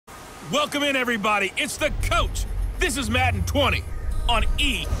Welcome in, everybody. It's the coach. This is Madden 20 on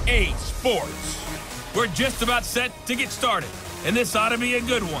EA Sports. We're just about set to get started, and this ought to be a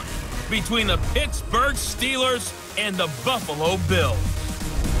good one between the Pittsburgh Steelers and the Buffalo Bills.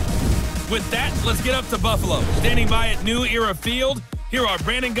 With that, let's get up to Buffalo. Standing by at New Era Field, here are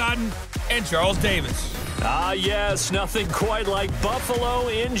Brandon Godden and Charles Davis. Yes, nothing quite like Buffalo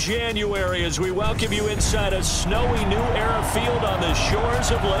in January as we welcome you inside a snowy New Era Field on the shores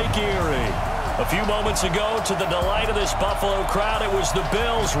of Lake Erie. A few moments ago, to the delight of this Buffalo crowd, it was the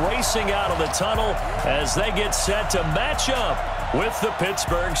Bills racing out of the tunnel as they get set to match up with the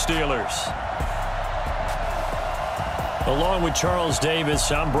Pittsburgh Steelers. Along with Charles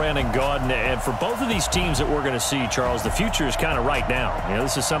Davis, I'm Brandon Godden, and for both of these teams that we're going to see, Charles, the future is kind of right now. You know,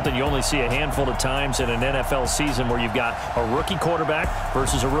 this is something you only see a handful of times in an NFL season where you've got a rookie quarterback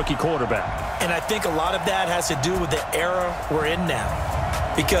versus a rookie quarterback. And I think a lot of that has to do with the era we're in now.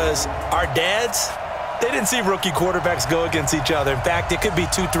 Because our dads, they didn't see rookie quarterbacks go against each other. In fact, it could be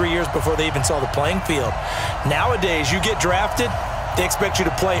 2-3 years before they even saw the playing field. Nowadays, you get drafted, they expect you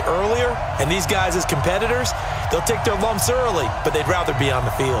to play earlier, and these guys as competitors, they'll take their lumps early, but they'd rather be on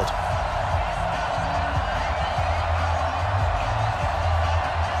the field.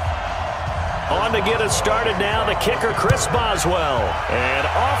 On to get us started now, the kicker, Chris Boswell. And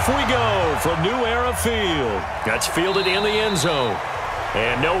off we go from New Era Field. That's fielded in the end zone.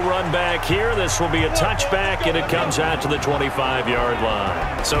 And no run back here. This will be a touchback, and it comes out to the 25-yard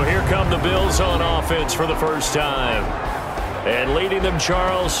line. So here come the Bills on offense for the first time. And leading them,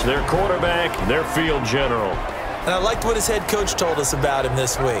 Charles, their quarterback, their field general. And I liked what his head coach told us about him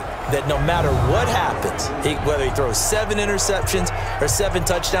this week, that no matter what happens, whether he throws 7 interceptions or 7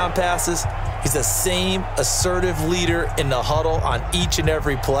 touchdown passes, he's the same assertive leader in the huddle on each and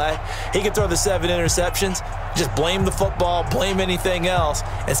every play. He can throw the 7 interceptions, just blame the football, blame anything else,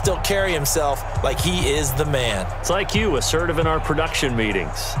 and still carry himself like he is the man. It's like you, assertive in our production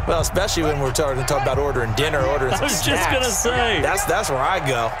meetings. Well, especially when we're talking about ordering dinner, ordering some snacks. I was just going to say. That's where I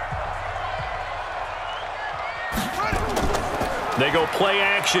go. They go play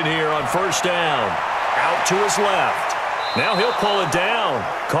action here on first down. Out to his left. Now he'll pull it down.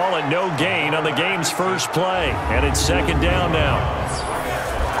 Call it no gain on the game's first play. And it's second down now.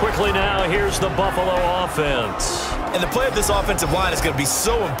 Quickly now, here's the Buffalo offense. And the play of this offensive line is going to be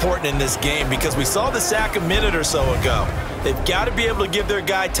so important in this game because we saw the sack a minute or so ago. They've got to be able to give their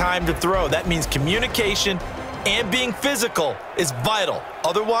guy time to throw. That means communication and being physical is vital.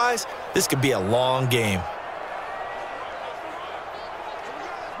 Otherwise, this could be a long game.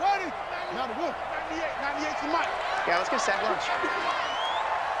 Yeah, let's get sack lunch.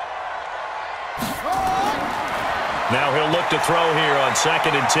 Now he'll look to throw here on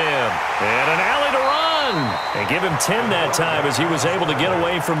 2nd and 10. And an alley to run. And give him 10 that time as he was able to get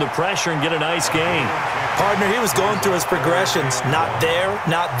away from the pressure and get a nice gain. Partner, he was going through his progressions. Not there,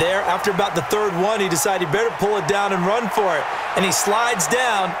 not there. After about the 3rd one, he decided he better pull it down and run for it. And he slides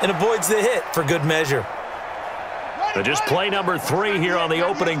down and avoids the hit for good measure. So just play number 3 here on the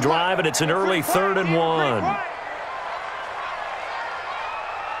opening drive, and it's an early 3rd and 1.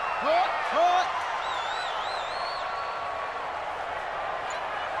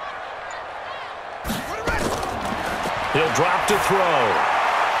 He'll drop to throw.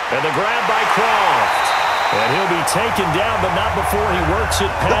 And the grab by Croft. And he'll be taken down, but not before he works it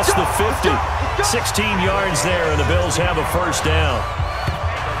past the 50. 16 yards there, and the Bills have a first down.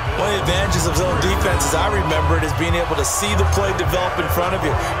 One of the advantages of zone defense, as I remember it, is being able to see the play develop in front of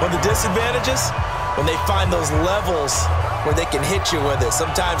you. One of the disadvantages, when they find those levels where they can hit you with it,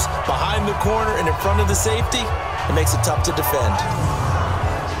 sometimes behind the corner and in front of the safety, it makes it tough to defend.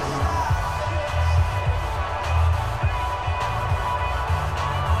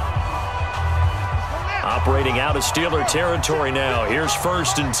 Operating out of Steeler territory now. Here's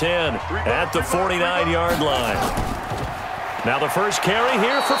 1st and 10 at the 49-yard line. Now the first carry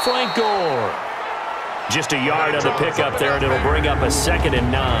here for Frank Gore. Just a yard on the pickup there, and it'll bring up a 2nd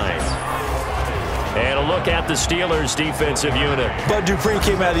and 9. And a look at the Steelers' defensive unit. Bud Dupree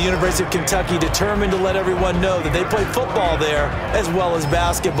came out of the University of Kentucky determined to let everyone know that they play football there as well as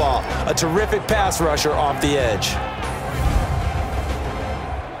basketball. A terrific pass rusher off the edge.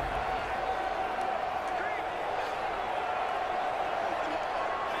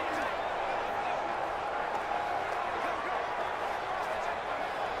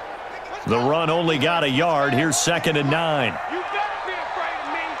 The run only got a yard. Here's 2nd and 9.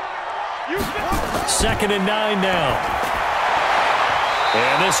 2nd and 9 now.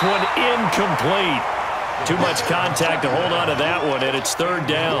 And this one incomplete. Too much contact to hold on to that one, and it's 3rd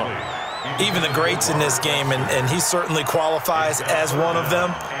down. Even the greats in this game, and he certainly qualifies as one of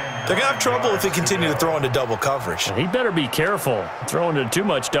them, They're going to have trouble if they continue to throw into double coverage. He better be careful. Throwing into too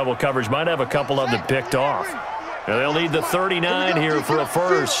much double coverage might have a couple of them picked off. And they'll need the 39 here for a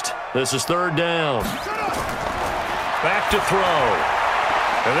first. This is third down. Back to throw.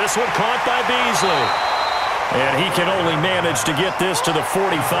 And this one caught by Beasley. And he can only manage to get this to the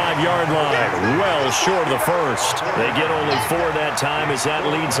 45-yard line. Well short of the first. They get only 4 that time as that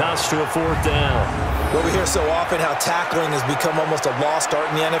leads us to a fourth down. Well, we hear so often how tackling has become almost a lost art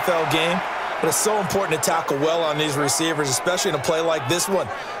in the NFL game. But it's so important to tackle well on these receivers, especially in a play like this one.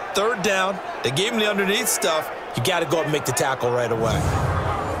 Third down, they gave him the underneath stuff. You got to go up and make the tackle right away.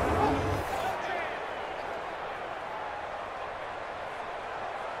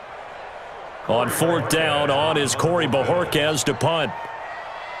 On fourth down, on is Corey Bojorquez to punt.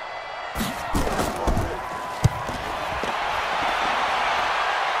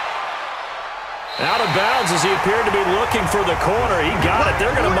 Out of bounds as he appeared to be looking for the corner. He got it.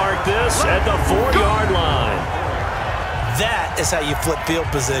 They're going to mark this at the 4-yard line. That is how you flip field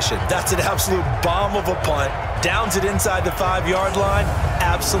position. That's an absolute bomb of a punt. Downs it inside the 5-yard line.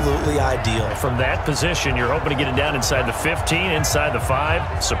 Absolutely ideal. From that position, you're hoping to get it down inside the 15, inside the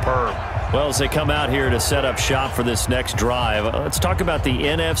 5. Superb. Well, as they come out here to set up shop for this next drive, let's talk about the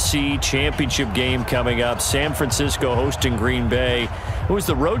NFC Championship game coming up. San Francisco hosting Green Bay. It was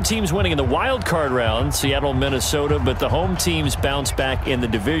the road teams winning in the wild card round, Seattle, Minnesota, but the home teams bounced back in the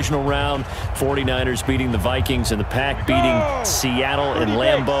divisional round. 49ers beating the Vikings and the Pack beating Seattle and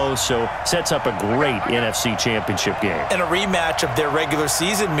Lambeau, so sets up a great NFC Championship game. And a rematch of their regular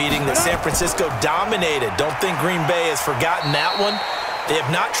season meeting that San Francisco dominated. Don't think Green Bay has forgotten that one. They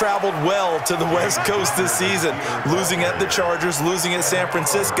have not traveled well to the West Coast this season, losing at the Chargers, losing at San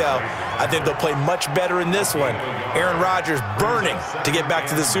Francisco. I think they'll play much better in this one. Aaron Rodgers burning to get back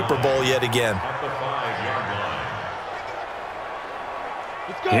to the Super Bowl yet again.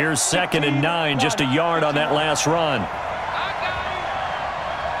 Here's 2nd and 9, just a yard on that last run.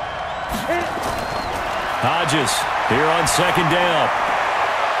 Hodges here on 2nd down.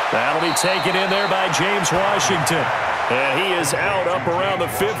 That'll be taken in there by James Washington. And he is out up around the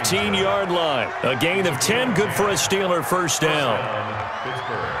 15-yard line. A gain of 10, good for a Steeler first down.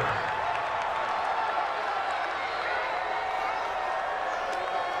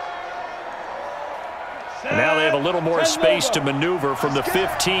 Now they have a little more space to maneuver from the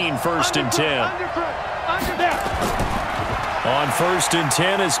 15, 1st and 10. On 1st and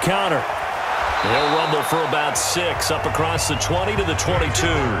 10 is Connor. He'll rumble for about 6 up across the 20 to the 22.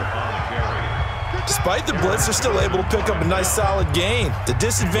 Despite the blitz, they're still able to pick up a nice solid gain. The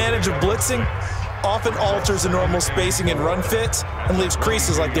disadvantage of blitzing often alters the normal spacing and run fits and leaves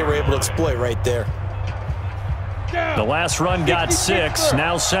creases like they were able to exploit right there. The last run got 6,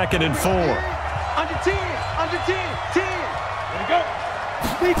 now 2nd and 4. Under 10, 10. There we go.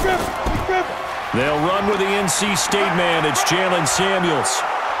 Big dribble. They'll run with the NC State man. It's Jalen Samuels.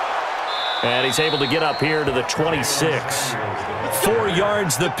 And he's able to get up here to the 26. 4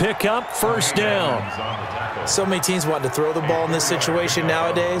 yards the pickup, first down. So many teams want to throw the ball in this situation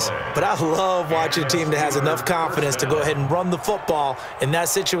nowadays, but I love watching a team that has enough confidence to go ahead and run the football in that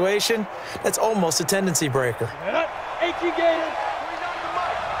situation. That's almost a tendency breaker. 18 Gators.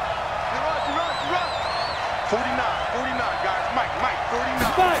 49, guys. Mike,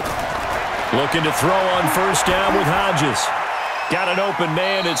 49. Looking to throw on first down with Hodges. Got an open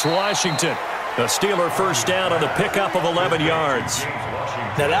man, it's Washington. The Steeler first down on the pickup of 11 yards.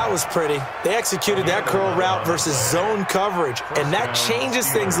 Now that was pretty. They executed that curl route versus zone coverage, and that changes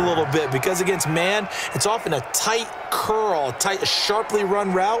things a little bit because against man, it's often a tight curl, a sharply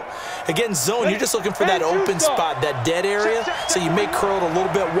run route. Against zone, you're just looking for that open spot, that dead area, so you may curl it a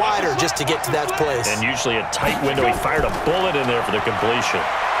little bit wider just to get to that place. And usually a tight window. He fired a bullet in there for the completion.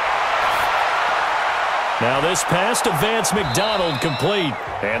 Now this pass to Vance McDonald complete,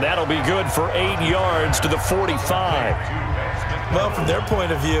 and that'll be good for 8 yards to the 45. Well, from their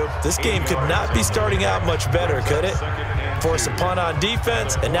point of view, this game could not be starting out much better, could it? Force a punt on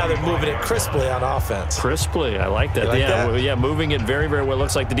defense, and now they're moving it crisply on offense. Crisply, I like that. Yeah, moving it very, very well.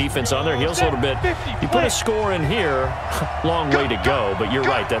 Looks like the defense on their heels a little bit. You put a score in here, long way to go, but you're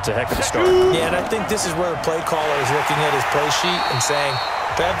right, that's a heck of a start. Yeah, and I think this is where the play caller is looking at his play sheet and saying,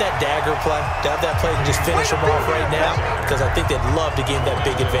 to have that dagger play, to have that play and just finish them off right now, because I think they'd love to gain that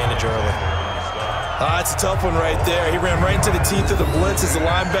big advantage early. That's a tough one right there. He ran right into the teeth of the blitz as the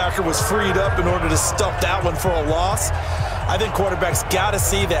linebacker was freed up in order to stuff that one for a loss. I think quarterbacks got to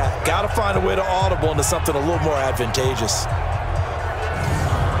see that, got to find a way to audible into something a little more advantageous.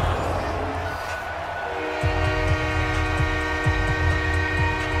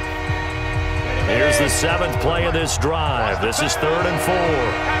 Here's the 7th play of this drive. This is 3rd and 4.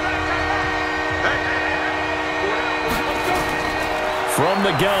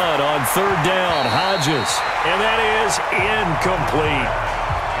 from the gun on 3rd down. Hodges. And that is incomplete.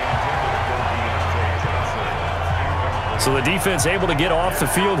 So the defense able to get off the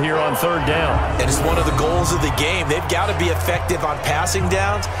field here on 3rd down. And it's one of the goals of the game. They've got to be effective on passing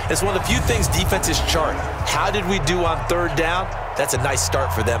downs. It's one of the few things defenses chart. How did we do on 3rd down? That's a nice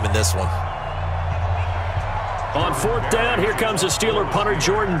start for them in this one. On 4th down, here comes the Steeler punter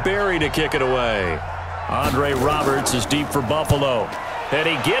Jordan Berry to kick it away. Andre Roberts is deep for Buffalo. And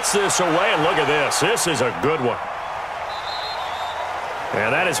he gets this away, and look at this. This is a good one.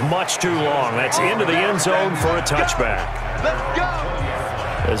 And that is much too long. That's into the end zone for a touchback. Let's go.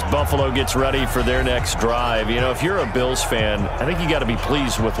 As Buffalo gets ready for their next drive, you know, if you're a Bills fan, I think you got to be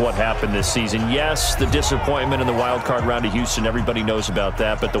pleased with what happened this season. Yes, the disappointment in the wild card round of Houston, everybody knows about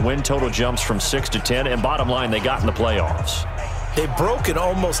that, but the win total jumps from 6 to 10, and bottom line, they got in the playoffs. They broke an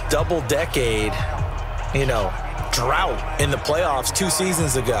almost double-decade, drought in the playoffs 2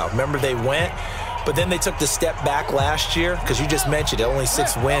 seasons ago. Remember, they went, but then they took the step back last year, because you just mentioned it, only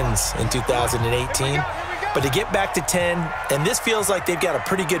 6 wins in 2018. But to get back to 10, and this feels like they've got a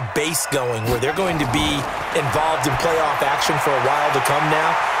pretty good base going where they're going to be involved in playoff action for a while to come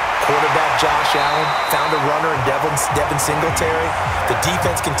now. Quarterback Josh Allen found a runner in Devin Singletary. The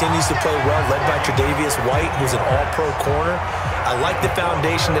defense continues to play well, led by Tre'Davious White, who's an all-pro corner. I like the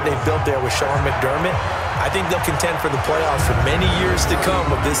foundation that they've built there with Sean McDermott. I think they'll contend for the playoffs for many years to come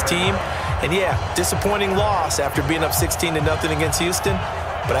with this team. And yeah, disappointing loss after being up 16-0 against Houston.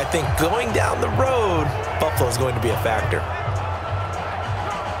 But I think going down the road, Buffalo is going to be a factor.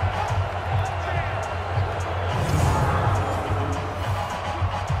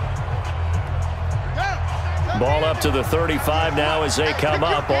 Ball up to the 35 now as they come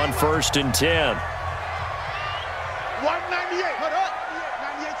up on 1st and 10. 198. Put up.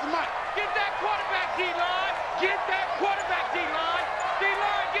 98 to Mike. Get that quarterback, D-line. Get that quarterback, D-line.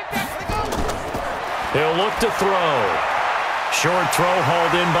 D-line, get that. He'll look to throw. Short throw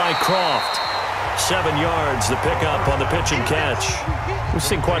hauled in by Croft. 7 yards, the pickup on the pitch and catch. We've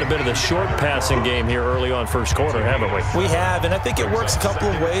seen quite a bit of the short passing game here early on first quarter, haven't we? We have, and I think it works a couple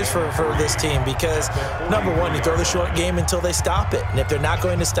of ways for this team because, number one, you throw the short game until they stop it. And if they're not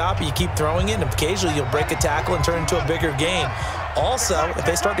going to stop it, you keep throwing it, and occasionally you'll break a tackle and turn it into a bigger gain. Also, if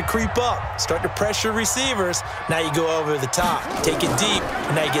they start to creep up, start to pressure receivers, now you go over the top, take it deep,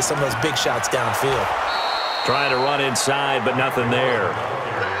 and now you get some of those big shots downfield. Trying to run inside, but nothing there.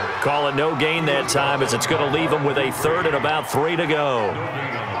 Call it no gain that time as it's going to leave them with a 3rd and about 3 to go.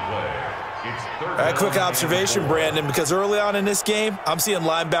 All right, quick observation, Brandon, because early on in this game, I'm seeing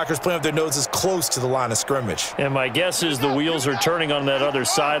linebackers playing with their noses close to the line of scrimmage. And my guess is the wheels are turning on that other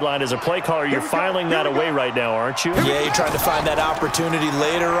sideline. As a play caller, you're filing that away right now, aren't you? Yeah, you're trying to find that opportunity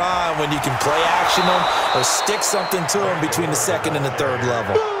later on when you can play action them or stick something to them between the 2nd and the 3rd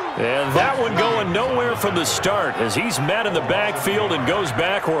level. And that one going nowhere from the start as he's met in the backfield and goes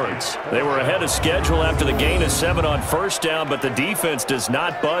backwards. They were ahead of schedule after the gain of 7 on 1st down, but the defense does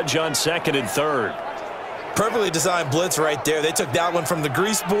not budge on 2nd and 3rd. Perfectly designed blitz right there. They took that one from the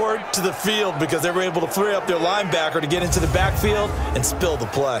grease board to the field because they were able to free up their linebacker to get into the backfield and spill the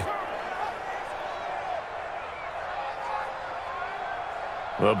play.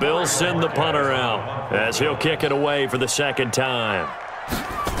 The Bills send the punter out as he'll kick it away for the 2nd time.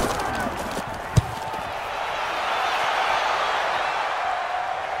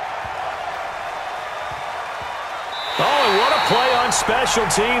 Play on special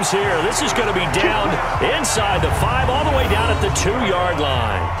teams here. This is going to be down inside the 5, all the way down at the 2-yard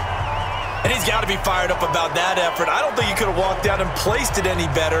line. And he's got to be fired up about that effort. I don't think he could have walked down and placed it any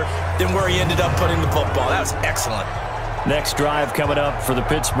better than where he ended up putting the football. That was excellent. Next drive coming up for the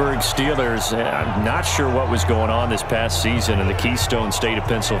Pittsburgh Steelers. I'm not sure what was going on this past season in the Keystone State of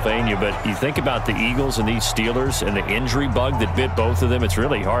Pennsylvania, but you think about the Eagles and these Steelers and the injury bug that bit both of them, it's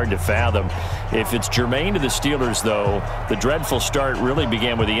really hard to fathom. If it's germane to the Steelers, though, the dreadful start really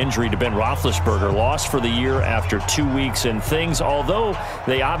began with the injury to Ben Roethlisberger, lost for the year after 2 weeks, and things, although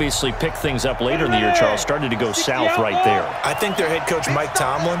they obviously picked things up later in the year, Charles, started to go south right there. I think their head coach, Mike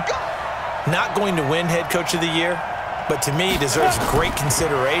Tomlin, not going to win head coach of the year, but to me deserves great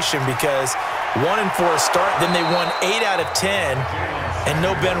consideration because 1-4 start, then they won 8 out of 10, and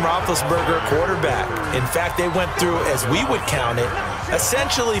no Ben Roethlisberger quarterback. In fact, they went through, as we would count it,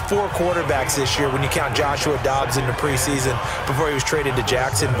 essentially 4 quarterbacks this year when you count Joshua Dobbs in the preseason before he was traded to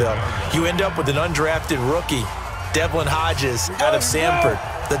Jacksonville. You end up with an undrafted rookie, Devlin Hodges out of Sanford,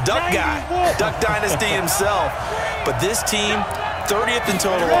 the Duck guy, Duck Dynasty himself. But this team, 30th in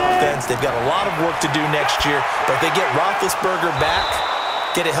total offense. They've got a lot of work to do next year, but if they get Roethlisberger back,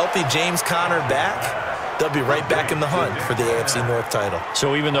 get a healthy James Conner back, they'll be right back in the hunt for the AFC North title.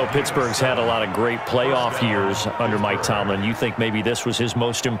 So even though Pittsburgh's had a lot of great playoff years under Mike Tomlin, you think maybe this was his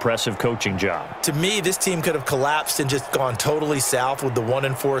most impressive coaching job? To me, this team could have collapsed and just gone totally south with the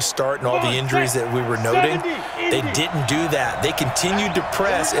 1-4 start and all the injuries that we were noting. They didn't do that. They continued to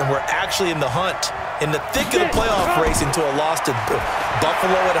press and were actually in the hunt, in the thick of the playoff race, until a loss to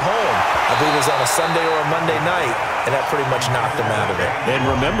Buffalo at home. I believe it was on a Sunday or a Monday night, and that pretty much knocked them out of it. And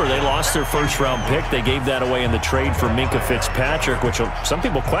remember, they lost their first-round pick. They gave that away in the trade for Minkah Fitzpatrick, which some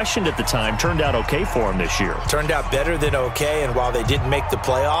people questioned at the time. Turned out okay for him this year. Turned out better than okay, and while they didn't make the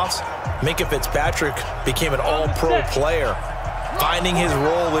playoffs, Minkah Fitzpatrick became an all-pro player. Finding his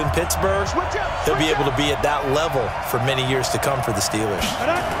role in Pittsburgh, he'll be able to be at that level for many years to come for the Steelers.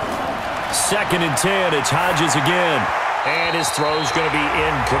 2nd and 10, it's Hodges again. And his throw's going to be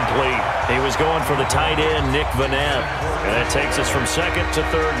incomplete. He was going for the tight end, Nick Vanette. And that takes us from 2nd to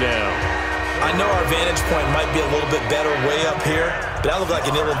 3rd down. I know our vantage point might be a little bit better way up here, but that looked like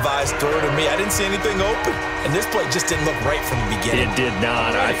an ill-advised throw to me. I didn't see anything open, and this play just didn't look right from the beginning. It did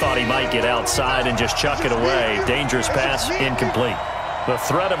not. I thought he might get outside and just chuck it away. Dangerous pass, incomplete. The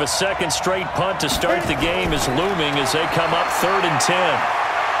threat of a second straight punt to start the game is looming as they come up 3rd and 10.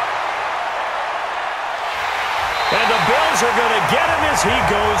 And the Bills are going to get him as he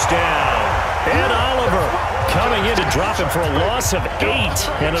goes down. Ed Oliver coming in to drop him for a loss of 8,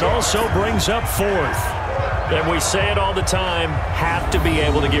 and it also brings up 4th. And we say it all the time, have to be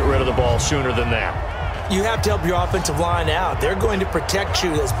able to get rid of the ball sooner than that. You have to help your offensive line out. They're going to protect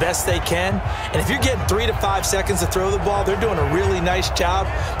you as best they can. And if you're getting 3 to 5 seconds to throw the ball, they're doing a really nice job.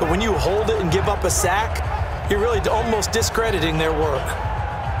 But when you hold it and give up a sack, you're really almost discrediting their work.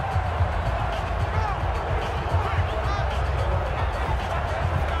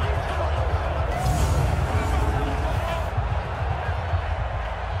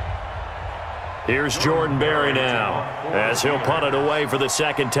 Here's Jordan Berry now, as he'll punt it away for the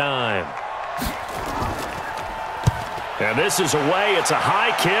 2nd time. And this is away. It's a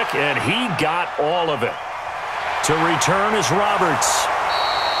high kick, and he got all of it. To return is Roberts.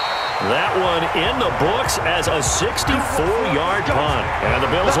 That one in the books as a 64-yard punt. And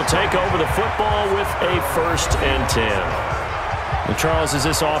the Bills will take over the football with a 1st and 10. Well, Charles, as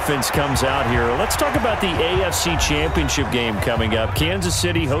this offense comes out here, let's talk about the AFC Championship game coming up. Kansas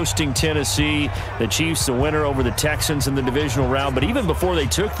City hosting Tennessee. The Chiefs, the winner over the Texans in the divisional round. But even before they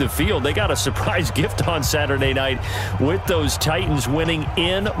took the field, they got a surprise gift on Saturday night with those Titans winning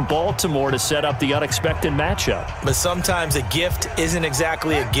in Baltimore to set up the unexpected matchup. But sometimes a gift isn't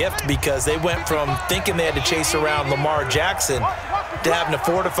exactly a gift, because they went from thinking they had to chase around Lamar Jackson to having to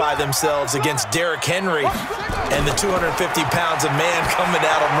fortify themselves against Derrick Henry and the 250 pounds of man coming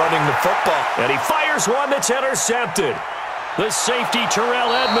at him running the football. And he fires one that's intercepted. The safety,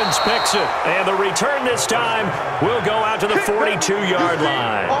 Terrell Edmonds, picks it. And the return this time will go out to the 42-yard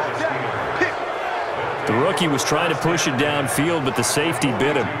line. The rookie was trying to push it downfield, but the safety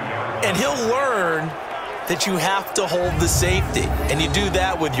bit him. And he'll learn that you have to hold the safety. And you do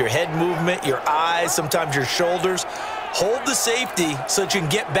that with your head movement, your eyes, sometimes your shoulders. Hold the safety so that you can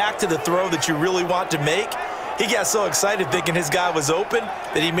get back to the throw that you really want to make. He got so excited thinking his guy was open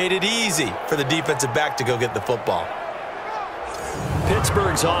that he made it easy for the defensive back to go get the football.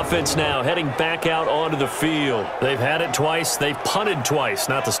 Pittsburgh's offense now heading back out onto the field. They've had it twice. They've punted twice.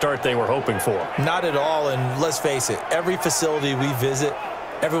 Not the start they were hoping for. Not at all, and let's face it, every facility we visit,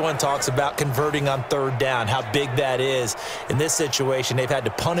 everyone talks about converting on 3rd down, how big that is. In this situation, they've had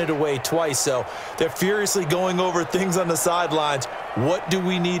to punt it away twice, so they're furiously going over things on the sidelines. What do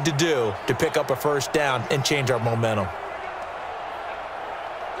we need to do to pick up a 1st down and change our momentum?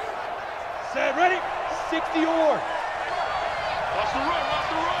 Set, ready? 60 or. Watch the run, watch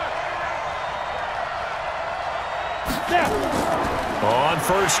the run. Snap. On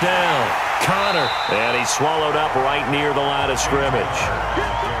 1st down, Connor, and he's swallowed up right near the line of scrimmage.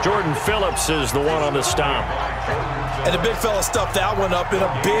 Jordan Phillips is the one on the stop. And the big fella stuffed that one up in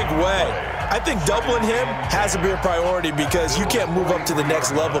a big way. I think doubling him has to be a priority, because you can't move up to the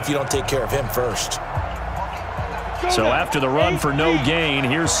next level if you don't take care of him first. So after the run for no gain,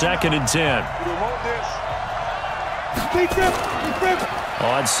 here's 2nd and 10.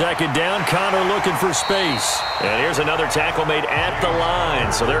 On 2nd down, Connor looking for space. And here's another tackle made at the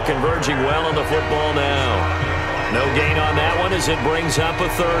line. So they're converging well on the football now. No gain on that one as it brings up a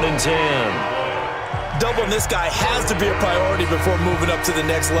 3rd and 10. Doubling this guy has to be a priority before moving up to the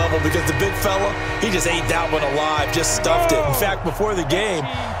next level, because the big fella, he just ate that one alive, just stuffed it. In fact, before the game,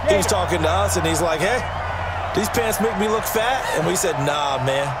 he was talking to us, and he's like, hey, these pants make me look fat? And we said, nah,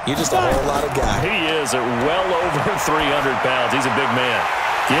 man, you're just a whole lot of guy. He is at well over 300 pounds. He's a big man.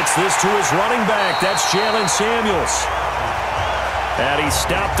 Gets this to his running back. That's Jalen Samuels. And he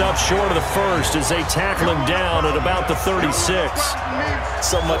stopped up short of the first as they tackle him down at about the 36.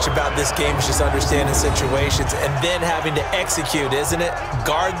 So much about this game is just understanding situations and then having to execute, isn't it?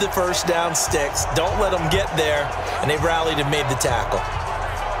 Guard the first down sticks. Don't let them get there. And they rallied and made the tackle.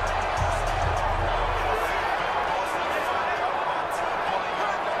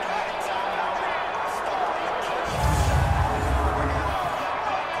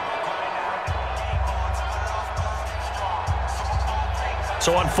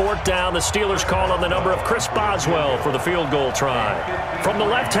 So on fourth down, the Steelers call on the number of Chris Boswell for the field goal try. From the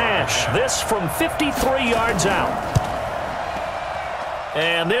left hash, this from 53 yards out.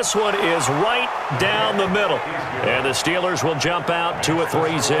 And this one is right down the middle. And the Steelers will jump out to a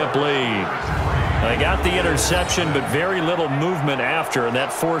 3-zip lead. They got the interception, but very little movement after, and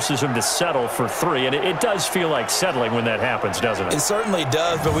that forces them to settle for 3. And it does feel like settling when that happens, doesn't it? It certainly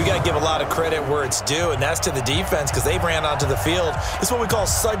does, but we got to give a lot of credit where it's due, and that's to the defense because they ran onto the field. This is what we call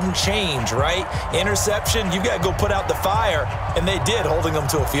sudden change, right? Interception, you got to go put out the fire, and they did, holding them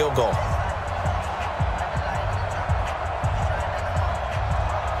to a field goal.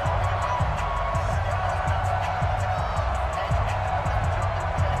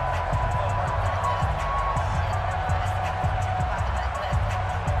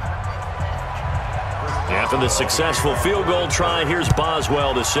 After the successful field goal try, here's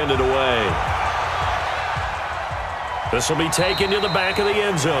Boswell to send it away. This will be taken to the back of the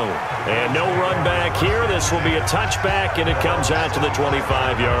end zone. And no run back here. This will be a touchback, and it comes out to the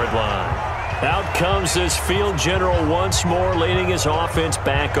 25-yard line. Out comes this field general once more, leading his offense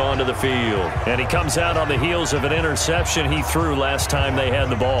back onto the field. And he comes out on the heels of an interception he threw last time they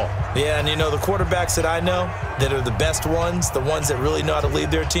had the ball. Yeah, and you know, the quarterbacks that I know that are the best ones, the ones that really know how to lead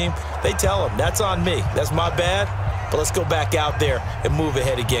their team, they tell them, that's on me. That's my bad. But let's go back out there and move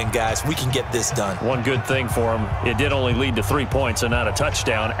ahead again, guys. We can get this done. One good thing for him, it did only lead to 3 points and not a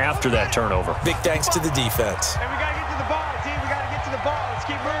touchdown after that turnover. Big thanks to the defense. And we got to get to the ball, team. We got to get to the ball. Let's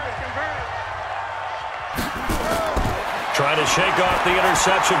keep moving. Trying to shake off the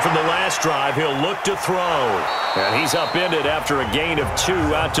interception from the last drive. He'll look to throw. And he's upended after a gain of 2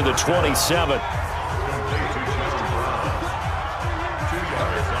 out to the 27.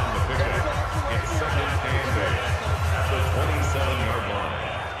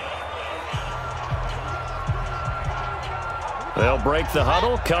 They'll break the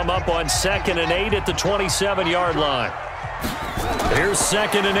huddle, come up on 2nd and 8 at the 27-yard line. Here's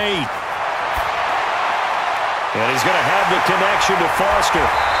 2nd and 8. And he's going to have the connection to Foster.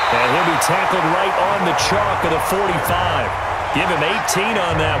 And he'll be tackled right on the chalk of the 45. Give him 18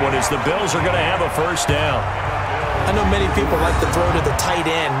 on that one as the Bills are going to have a first down. I know many people like to throw to the tight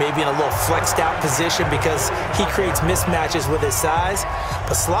end, maybe in a little flexed out position because he creates mismatches with his size.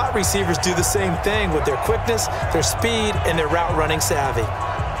 But slot receivers do the same thing with their quickness, their speed, and their route running savvy.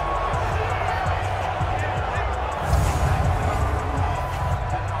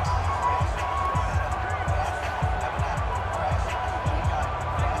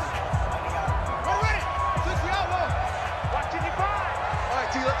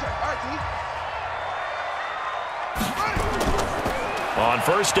 On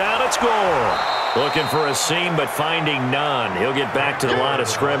first down, it's Gore. Looking for a seam, but finding none. He'll get back to the line of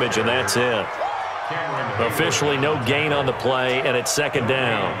scrimmage, and that's it. Officially no gain on the play, and it's 2nd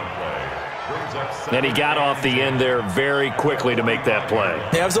down. And he got off the end there very quickly to make that play.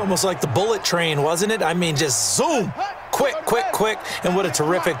 Yeah, it was almost like the bullet train, wasn't it? I mean, just zoom. Quick, quick, quick. And what a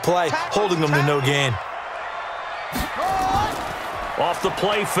terrific play, holding them to no gain. Off the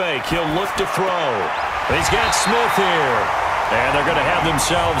play fake, he'll look to throw. He's got Smith here. And they're going to have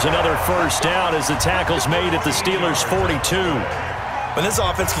themselves another first down as the tackle's made at the Steelers' 42. When this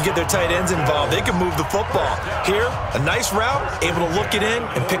offense can get their tight ends involved, they can move the football. Here, a nice route, able to look it in,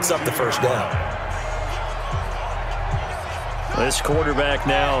 and picks up the first down. This quarterback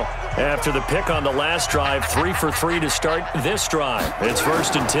now, after the pick on the last drive, 3 for 3 to start this drive. It's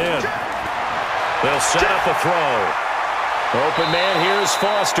 1st and 10. They'll set up a throw. Open man here is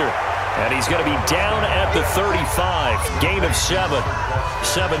Foster. And he's going to be down at the 35. Gain of 7.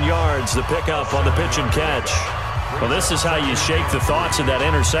 7 yards, the pickup on the pitch and catch. Well, this is how you shake the thoughts of that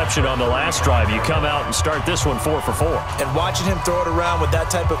interception on the last drive. You come out and start this one 4 for 4. And watching him throw it around with that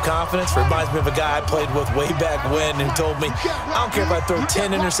type of confidence reminds me of a guy I played with way back when who told me, I don't care if I throw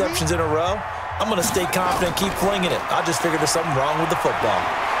 10 interceptions in a row. I'm going to stay confident, keep flinging it. I just figured there's something wrong with the football.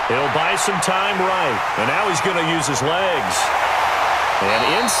 He'll buy some time right. And now he's going to use his legs.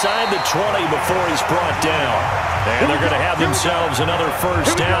 And inside the 20 before he's brought down. And they're going to have themselves another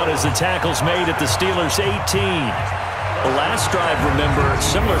first down as the tackle's made at the Steelers' 18. The last drive, remember,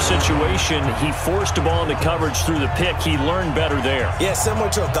 similar situation. He forced a ball into coverage through the pick. He learned better there. Yeah, similar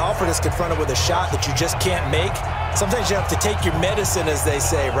to a golfer that's confronted with a shot that you just can't make. Sometimes you have to take your medicine, as they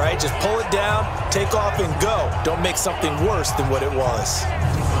say, right? Just pull it down, take off, and go. Don't make something worse than what it was.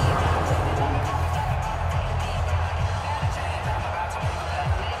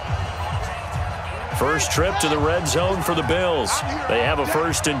 First trip to the red zone for the Bills. They have a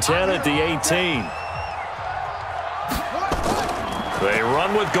 1st and 10 at the 18. They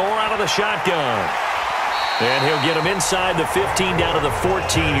run with Gore out of the shotgun. And he'll get him inside the 15 down to the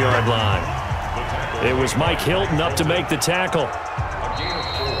 14-yard line. It was Mike Hilton up to make the tackle.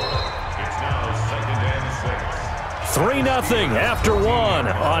 3-0 after 1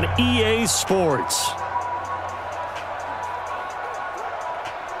 on EA Sports.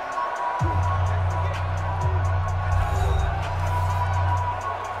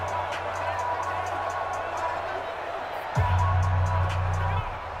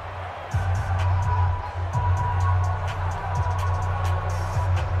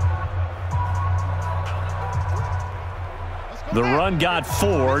 The run got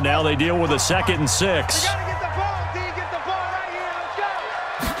 4. Now they deal with a 2nd and 6.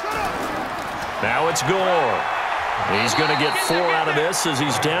 Now it's Gore. He's going to get 4 out of this as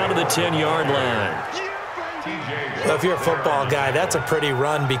he's down to the 10-yard line. Well, if you're a football guy, that's a pretty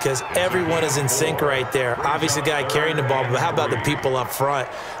run because everyone is in sync right there. Obviously, the guy carrying the ball, but how about the people up front?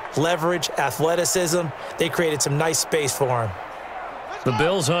 Leverage, athleticism, they created some nice space for him. The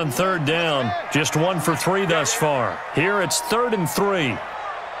Bills on 3rd down, just 1 for 3 thus far. Here it's 3rd and 3.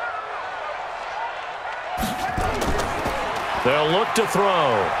 They'll look to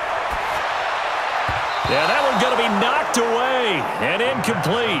throw. Yeah, that one's going to be knocked away and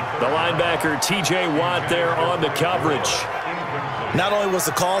incomplete. The linebacker, T.J. Watt, there on the coverage. Not only was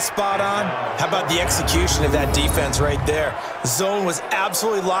the call spot on, how about the execution of that defense right there? Zone was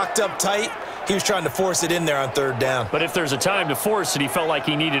absolutely locked up tight. He was trying to force it in there on 3rd down. But if there's a time to force it, he felt like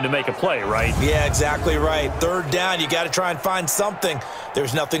he needed to make a play, right? Yeah, exactly right. 3rd down, you got to try and find something.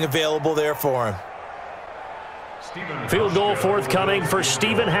 There's nothing available there for him. Field goal forthcoming for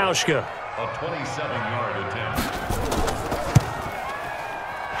Stephen Hauschka. A 27-yard attempt.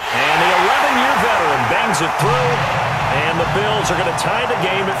 And the 11-year veteran bangs it through, and the Bills are going to tie the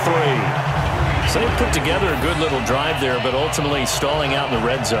game at 3. So they put together a good little drive there, but ultimately stalling out in the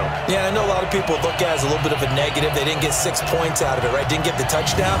red zone. Yeah, I know a lot of people look at it as a little bit of a negative. They didn't get 6 points out of it, right? Didn't get the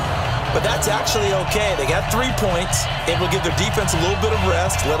touchdown. But that's actually okay. They got 3 points, able to give their defense a little bit of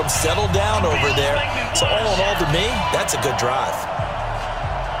rest, let them settle down over there. So all in all, to me, that's a good drive.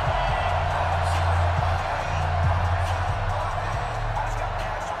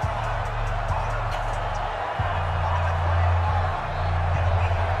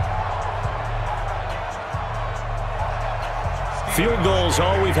 Field goals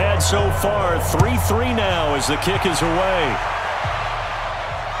all we've had so far. 3-3 now as the kick is away.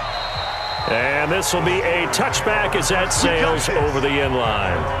 And this will be a touchback as that sails over the end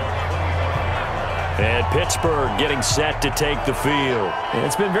line. And Pittsburgh getting set to take the field. And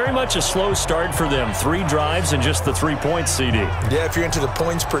it's been very much a slow start for them. 3 drives and just the 3 points, CD. Yeah, if you're into the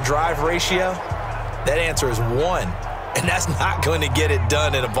points per drive ratio, that answer is 1. And that's not going to get it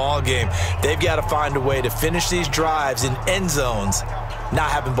done in a ball game. They've got to find a way to finish these drives in end zones, not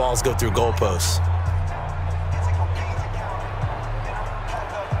having balls go through goalposts.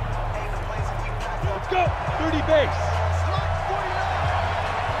 Let's go. 30 base.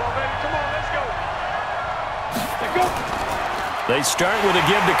 Come on, let's go. Let's go. They start with a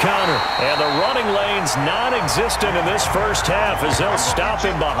give to Connor. And the running lane's non-existent in this first half as they'll stop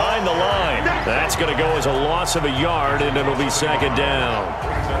him behind the line. That's going to go as a loss of a yard, and it'll be 2nd down.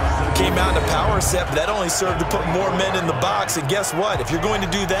 Came out in a power set, but that only served to put more men in the box. And guess what? If you're going to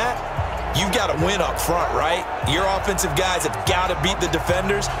do that, you've got to win up front, right? Your offensive guys have got to beat the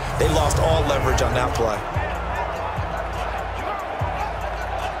defenders. They lost all leverage on that play.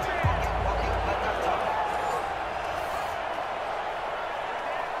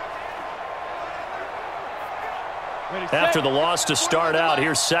 After the loss to start out,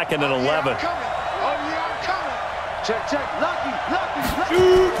 here's 2nd and 11. Check, check. Lucky.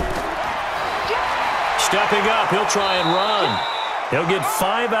 Stepping up, he'll try and run. He'll get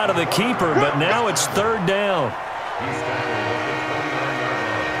 5 out of the keeper, but now it's 3rd down.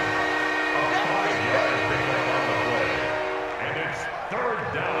 And it's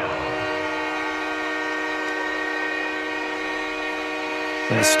 3rd down.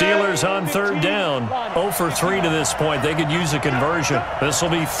 The Steelers on 3rd down. 0 for 3 to this point. They could use a conversion. This will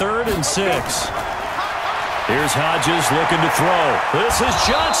be 3rd and 6. Here's Hodges looking to throw. This is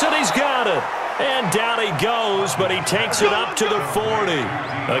Johnson. He's got it. And down he goes, but he takes it up to the 40.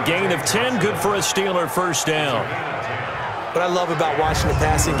 A gain of 10, good for a Steeler first down. What I love about watching the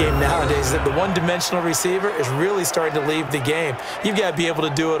passing game nowadays is that the one-dimensional receiver is really starting to leave the game. You've got to be able to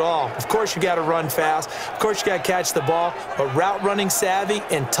do it all. Of course, you got to run fast. Of course, you got to catch the ball. But route running savvy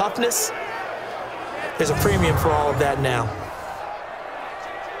and toughness, there's a premium for all of that now.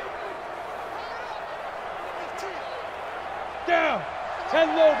 Down.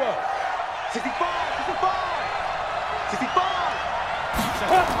 10 Lobo. 65, 65, 65.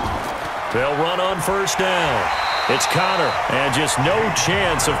 They'll run on first down. It's Connor, and just no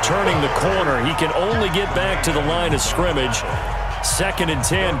chance of turning the corner. He can only get back to the line of scrimmage. 2nd and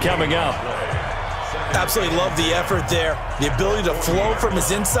 10 coming up. Absolutely love the effort there. The ability to flow from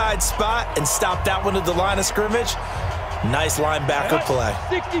his inside spot and stop that one at the line of scrimmage. Nice linebacker play.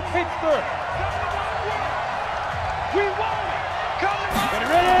 60 Pittsburgh. We won it. Get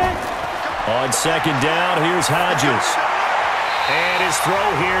ready. On 2nd down, here's Hodges. And his throw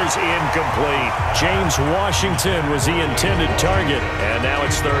here's incomplete. James Washington was the intended target, and now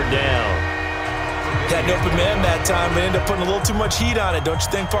it's 3rd down. Had an open man that time, but ended up putting a little too much heat on it, don't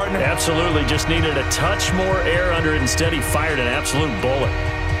you think, partner? Absolutely, just needed a touch more air under it. Instead, he fired an absolute bullet.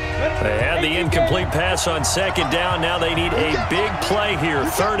 They had the incomplete pass on 2nd down. Now they need a big play here,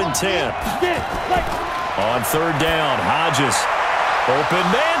 3rd and 10. On 3rd down, Hodges. Open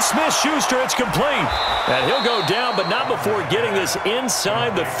man, Smith-Schuster, it's complete. And he'll go down, but not before getting this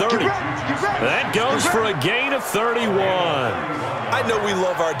inside the 30. That goes for a gain of 31. I know we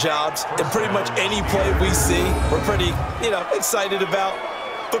love our jobs, and pretty much any play we see, we're pretty, excited about.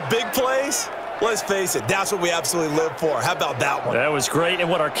 But big plays, let's face it, that's what we absolutely live for. How about that one? That was great, and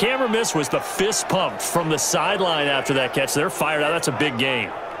what our camera missed was the fist pump from the sideline after that catch. They're fired out. That's a big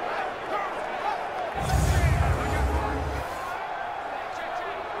gain.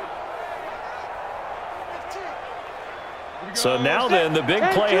 So now then, the big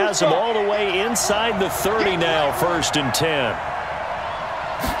play has him all the way inside the 30 now, 1st and 10.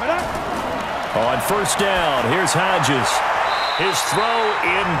 On 1st down, here's Hodges. His throw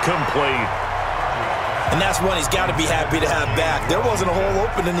incomplete. And that's one he's got to be happy to have back. There wasn't a hole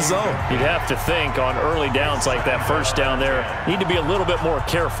open in the zone. You'd have to think on early downs like that, 1st down there, need to be a little bit more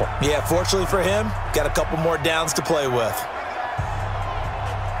careful. Yeah, fortunately for him, got a couple more downs to play with.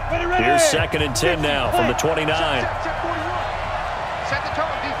 Here's 2nd and 10 now from the 29. Set the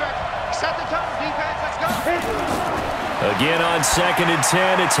tone, defense. Set the tone, defense. Let's go. Again on 2nd and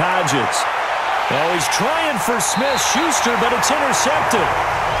 10, it's Hodges. Oh, he's trying for Smith-Schuster, but it's intercepted.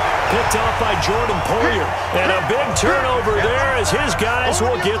 Picked off by Jordan Poyer. And a big turnover there as his guys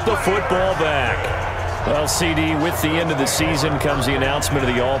will get the football back. Well, CD, with the end of the season comes the announcement of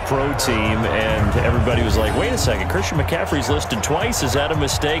the All-Pro team, and everybody was like, wait a second, Christian McCaffrey's listed twice. Is that a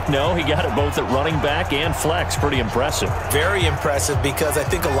mistake? No, he got it both at running back and flex. Pretty impressive. Very impressive, because I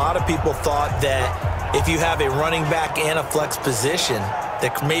think a lot of people thought that if you have a running back and a flex position,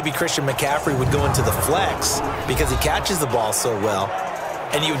 that maybe Christian McCaffrey would go into the flex because he catches the ball so well,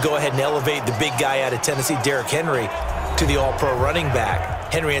 and you would go ahead and elevate the big guy out of Tennessee, Derrick Henry, to the All-Pro running back.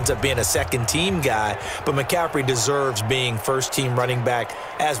 Henry ends up being a second-team guy, but McCaffrey deserves being first-team running back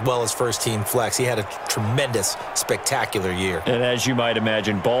as well as first-team flex. He had a tremendous, spectacular year. And as you might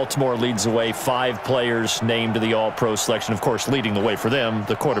imagine, Baltimore leads the way. 5 players named to the All-Pro selection. Of course, leading the way for them,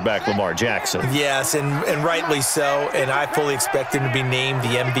 the quarterback Lamar Jackson. Yes, and rightly so, and I fully expect him to be named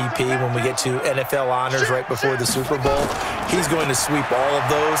the MVP when we get to NFL honors right before the Super Bowl. He's going to sweep all of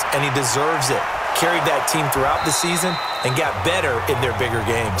those, and he deserves it. Carried that team throughout the season and got better in their bigger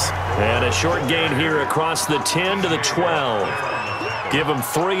games. And a short gain here across the 10 to the 12. Give them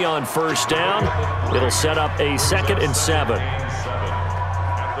 3 on 1st down. It'll set up a 2nd and 7.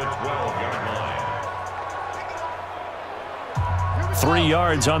 At the 12-yard line. 3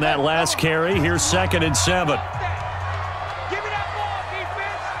 yards on that last carry. Here's 2nd and 7. Give me that ball,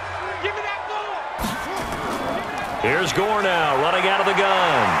 defense. Give me that ball. Here's Gore now, running out of the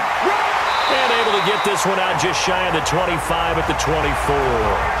gun. And able to get this one out just shy of the 25 at the 24.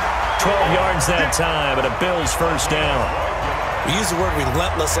 12 yards that time, and a Bills first down. We use the word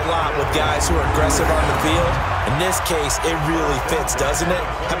relentless a lot with guys who are aggressive on the field. In this case, it really fits, doesn't it?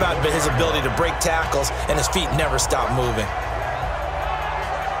 How about his ability to break tackles and his feet never stop moving?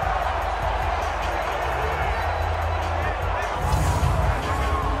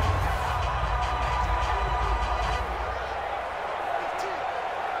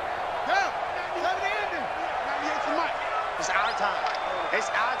 It's our time. It's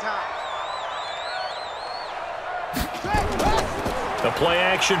our time. The play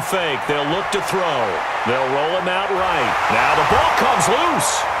action fake. They'll look to throw. They'll roll him out right. Now the ball comes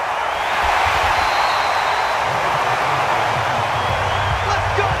loose.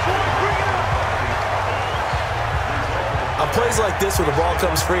 plays like this where the ball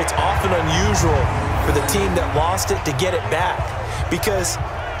comes free, it's often unusual for the team that lost it to get it back because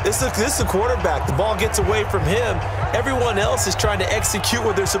this is the quarterback. The ball gets away from him. Everyone else is trying to execute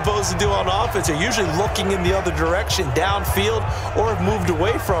what they're supposed to do on offense. They're usually looking in the other direction, downfield, or have moved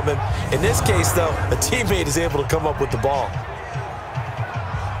away from him. In this case, though, a teammate is able to come up with the ball.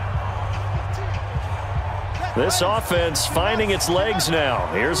 This offense finding its legs now.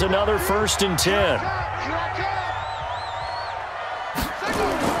 Here's another 1st and 10.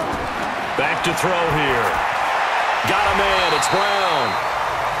 Back to throw here. Got a man. It's Brown.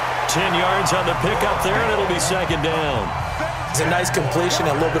 10 yards on the pickup there, and it'll be 2nd down. It's a nice completion,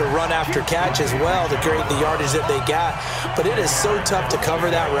 a little bit of run after catch as well to create the yardage that they got. But it is so tough to cover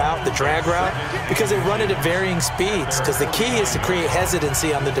that route, the drag route, because they run it at varying speeds. Because the key is to create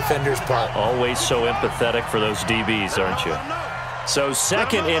hesitancy on the defender's part. Always so empathetic for those DBs, aren't you? So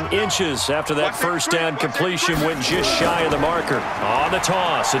 2nd and inches after that 1st down completion went just shy of the marker. On the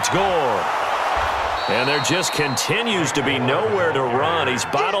toss, it's Gore. And there just continues to be nowhere to run. He's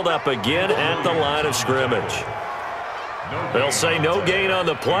bottled up again at the line of scrimmage. They'll say no gain on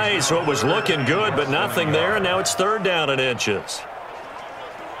the play, so it was looking good, but nothing there, and now it's 3rd down and inches.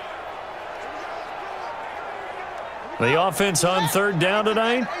 The offense on 3rd down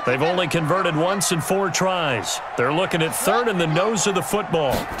tonight, they've only converted once in 4 tries. They're looking at 3rd in the nose of the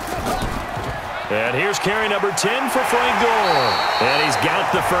football. And here's carry number 10 for Frank Gore. And he's got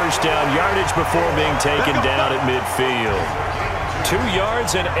the 1st down yardage before being taken down at midfield. 2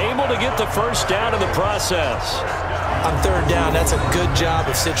 yards and able to get the 1st down in the process. On 3rd down, that's a good job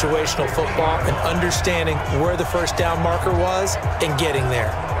of situational football and understanding where the 1st down marker was and getting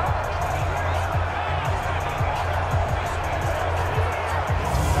there.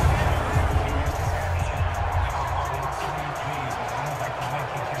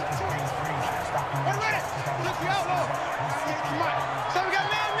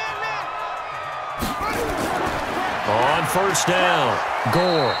 On 1st down,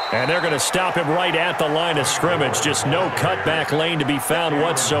 Gore. And they're going to stop him right at the line of scrimmage. Just no cutback lane to be found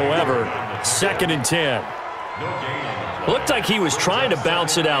whatsoever. 2nd and 10. Looked like he was trying to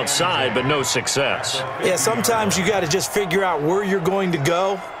bounce it outside, but no success. Yeah, sometimes you got to just figure out where you're going to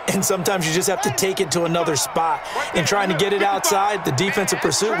go, and sometimes you just have to take it to another spot. And trying to get it outside, the defensive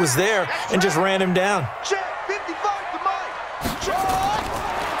pursuit was there and just ran him down.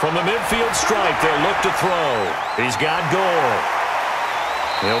 From the midfield stripe, they'll look to throw. He's got Gore.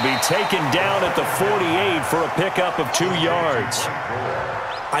 He'll be taken down at the 48 for a pickup of 2 yards.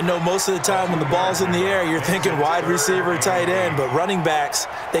 I know most of the time when the ball's in the air, you're thinking wide receiver, tight end, but running backs,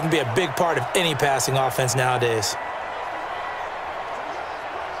 they can be a big part of any passing offense nowadays.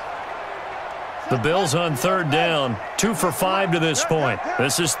 The Bills on 3rd down, 2 for 5 to this point.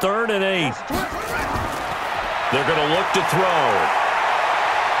 This is 3rd and 8. They're going to look to throw.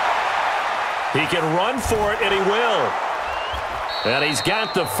 He can run for it, and he will. And he's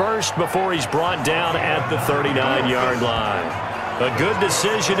got the 1st before he's brought down at the 39-yard line. A good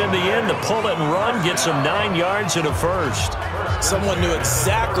decision in the end to pull it and run, gets him 9 yards and a 1st. Someone knew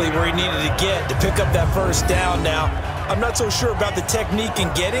exactly where he needed to get to pick up that 1st down now. I'm not so sure about the technique in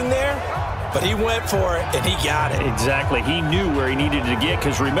getting there, but he went for it, and he got it. Exactly. He knew where he needed to get,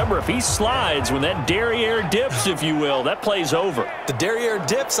 because remember, if he slides, when that derriere dips, if you will, that play's over. The derriere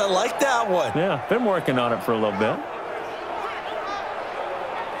dips, I like that one. Yeah, been working on it for a little bit.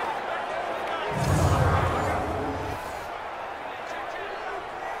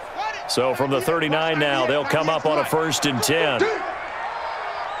 So from the 39 now, they'll come up on a 1st and 10.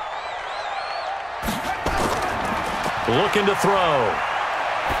 Looking to throw.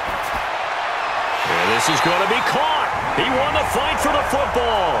 And this is going to be caught. He won the fight for the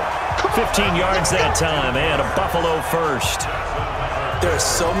football. 15 yards that time, and a Buffalo 1st. There are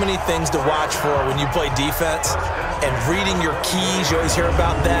so many things to watch for when you play defense, and reading your keys, you always hear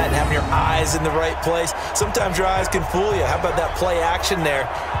about that, and having your eyes in the right place. Sometimes your eyes can fool you. How about that play action there?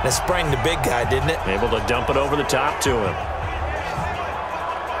 And it sprang the big guy, didn't it? Able to dump it over the top to him.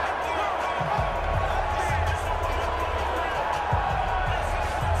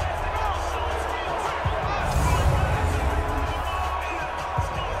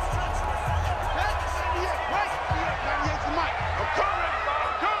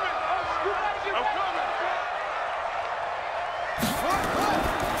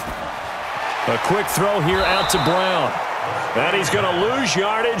 A quick throw here out to Brown. And he's going to lose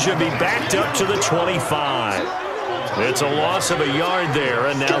yardage and be backed up to the 25. It's a loss of a yard there,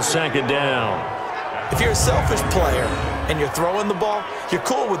 and now 2nd down. If you're a selfish player and you're throwing the ball, you're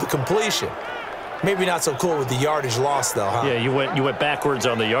cool with the completion. Maybe not so cool with the yardage loss, though, huh? Yeah, you went backwards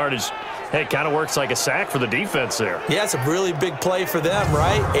on the yardage. Hey, it kind of works like a sack for the defense there. Yeah, it's a really big play for them,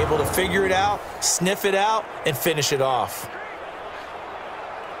 right? Able to figure it out, sniff it out, and finish it off.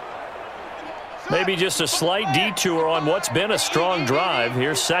 Maybe just a slight detour on what's been a strong drive.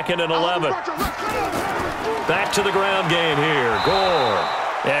 Here's 2nd and 11. Back to the ground game here. Gore.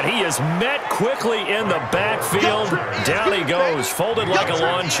 And he is met quickly in the backfield. Down he goes, folded like a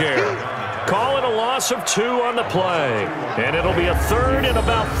lawn chair. Call it a loss of 2 on the play. And it'll be a 3rd and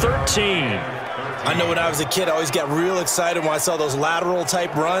about 13. I know when I was a kid, I always got real excited when I saw those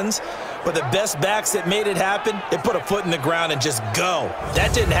lateral-type runs. But the best backs that made it happen, they put a foot in the ground and just go.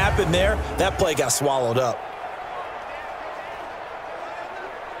 That didn't happen there. That play got swallowed up.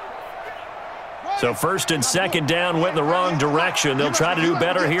 So 1st and 2nd down went in the wrong direction. They'll try to do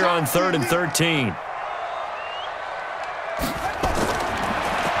better here on 3rd and 13.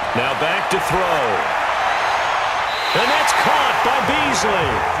 Now back to throw. And that's caught by Beasley.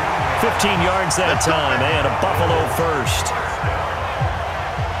 15 yards that time and a Buffalo first.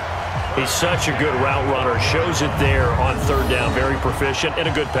 He's such a good route runner. Shows it there on 3rd down. Very proficient and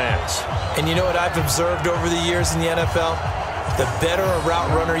a good pass. And you know what I've observed over the years in the NFL? The better a route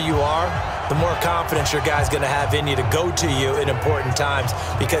runner you are, the more confidence your guy's going to have in you to go to you in important times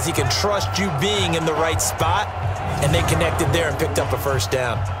because he can trust you being in the right spot, and they connected there and picked up a 1st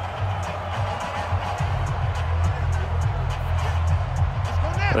down.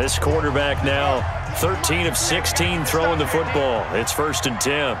 This quarterback now 13 of 16 throwing the football. It's 1st and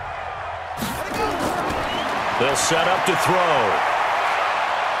 10. They'll set up to throw.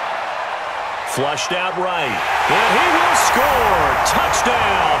 Flushed out right. And he will score.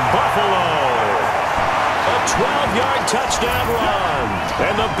 Touchdown, Buffalo. A 12-yard touchdown run.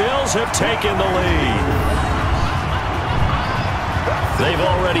 And the Bills have taken the lead. They've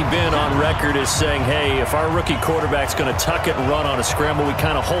already been on record as saying, hey, if our rookie quarterback's going to tuck it and run on a scramble, we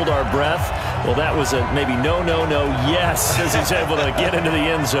kind of hold our breath. Well, that was a maybe no, yes, as he's able to get into the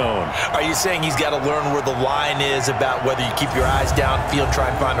end zone. Are you saying he's got to learn where the line is about whether you keep your eyes downfield, try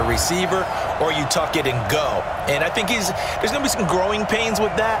and find a receiver, or you tuck it and go? And I think there's going to be some growing pains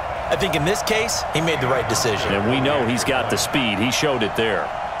with that. I think in this case, he made the right decision. And we know he's got the speed. He showed it there.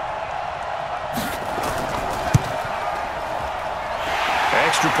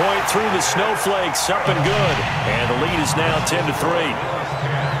 Extra point through the snowflakes, up and good. And the lead is now 10-3.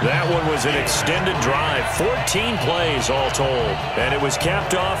 That one was an extended drive, 14 plays all told. And it was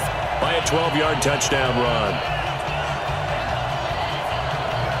capped off by a 12-yard touchdown run.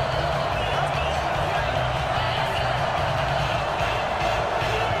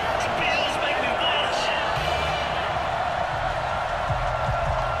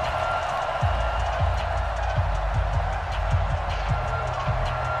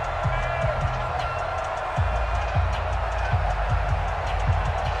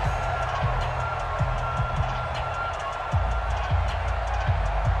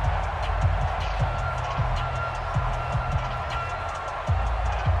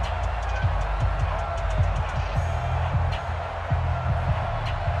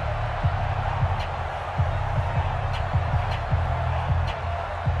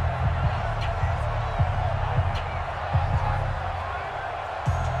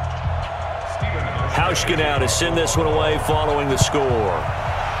 Hauschka now to send this one away following the score.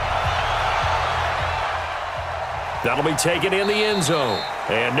 That'll be taken in the end zone.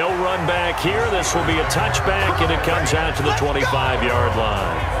 And no run back here. This will be a touchback, and it comes out to the 25-yard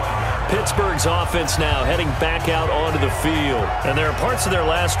line. Pittsburgh's offense now heading back out onto the field. And there are parts of their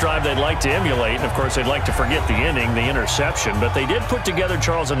last drive they'd like to emulate. And, of course, they'd like to forget the inning, the interception. But they did put together,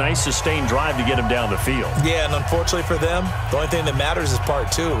 Charles, a nice sustained drive to get him down the field. Yeah, and unfortunately for them, the only thing that matters is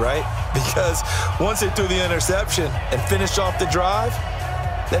part 2, right? Because once they threw the interception and finished off the drive,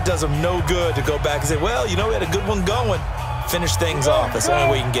 that does them no good to go back and say, well, you know, we had a good one going. Finish things off. That's the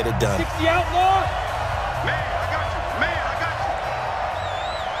only way you can get it done. 60 outlaw.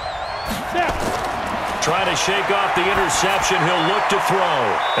 Trying to shake off the interception. He'll look to throw.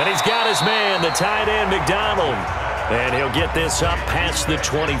 And he's got his man, the tight end, McDonald. And he'll get this up past the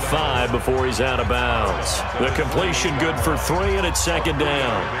 25 before he's out of bounds. The completion good for 3, and it's 2nd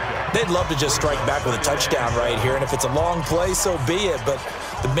down. They'd love to just strike back with a touchdown right here. And if it's a long play, so be it. But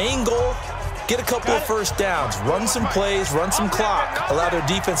the main goal, get a couple of first downs, run some plays, run some clock, allow their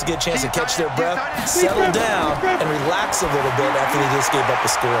defense to get a chance to catch their breath, settle down, and relax a little bit after they just gave up the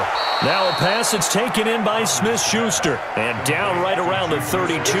score. Now a pass that's taken in by Smith-Schuster. And down right around the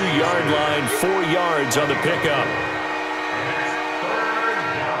 32-yard line, 4 yards on the pickup.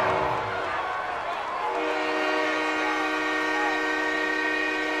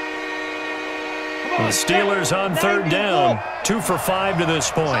 The Steelers on third down. 2 for 5 to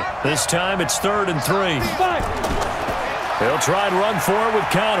this point. This time it's 3rd and 3. He'll try and run for it with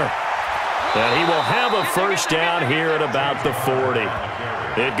Connor. And he will have a first down here at about the 40.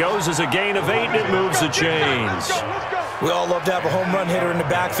 It goes as a gain of 8, and it moves the chains. We all love to have a home run hitter in the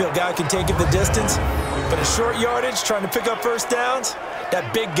backfield. Guy can take it the distance. But in short yardage, trying to pick up first downs,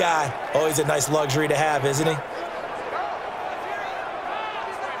 that big guy, always a nice luxury to have, isn't he?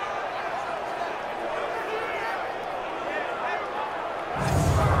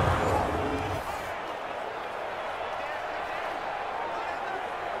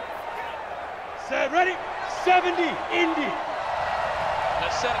 Set, ready? 70, Indy.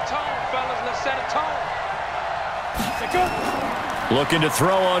 Let's set a tone, fellas. Let's set a tone. Set, go. Looking to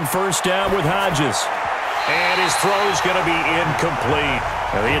throw on first down with Hodges. And his throw is going to be incomplete.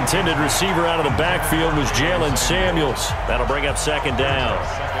 Now, the intended receiver out of the backfield was Jalen Samuels. That'll bring up 2nd down.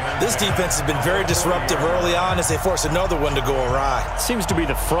 This defense has been very disruptive early on as they force another one to go awry. Seems to be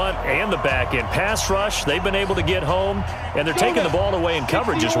the front and the back end. Pass rush, they've been able to get home, and they're taking the ball away in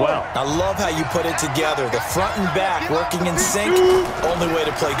coverage as well. I love how you put it together. The front and back working in sync, only way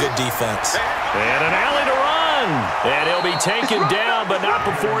to play good defense. And an alley to run. And he'll be taken down, but not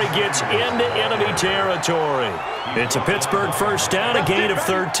before he gets into enemy territory. It's a Pittsburgh first down, a gain of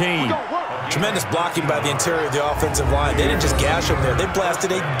 13. Tremendous blocking by the interior of the offensive line. They didn't just gash him there. They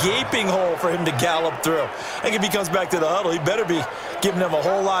blasted a gaping hole for him to gallop through. I think if he comes back to the huddle, he better be giving them a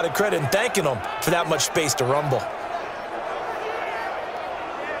whole lot of credit and thanking them for that much space to rumble.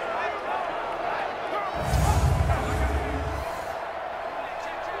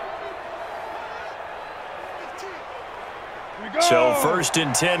 So 1st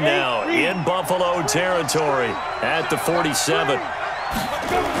and 10 now in Buffalo territory at the 47.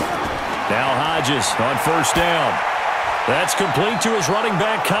 Now Hodges on first down. That's complete to his running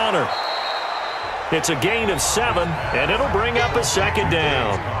back, Connor. It's a gain of 7, and it'll bring up a 2nd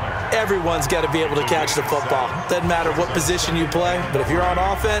down. Everyone's got to be able to catch the football. Doesn't matter what position you play, but if you're on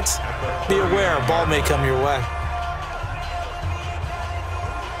offense, be aware a ball may come your way.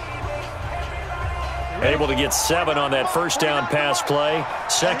 Able to get 7 on that first down pass play.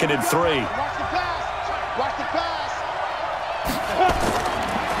 2nd and 3. Watch the pass. Watch the pass.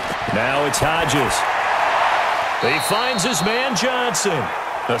 Now it's Hodges. He finds his man Johnson.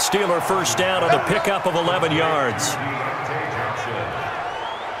 A Steeler first down on the pickup of 11 yards.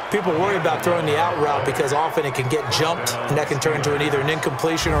 People worry about throwing the out route because often it can get jumped, and that can turn into either an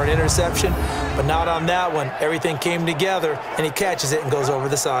incompletion or an interception. But not on that one. Everything came together, and he catches it and goes over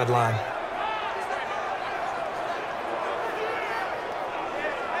the sideline.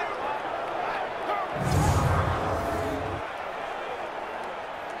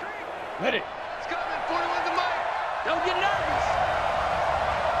 Ready. It's coming. 41 to Mike. Don't get nervous.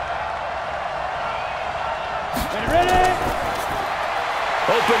 Ready.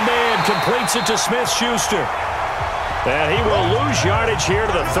 Open man completes it to Smith-Schuster. And he will lose yardage here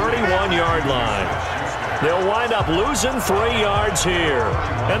to the 31-yard line. They'll wind up losing 3 yards here.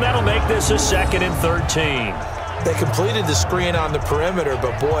 And that'll make this a 2nd and 13. They completed the screen on the perimeter,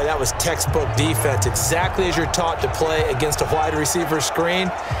 but boy, that was textbook defense. Exactly as you're taught to play against a wide receiver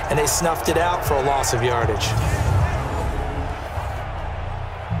screen, and they snuffed it out for a loss of yardage.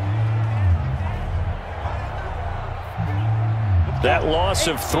 That loss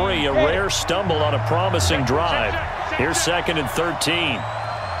of 3, a rare stumble on a promising drive. Here's 2nd and 13.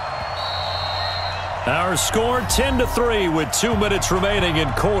 Our score 10-3 with 2 minutes remaining in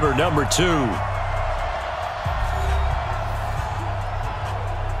quarter number 2.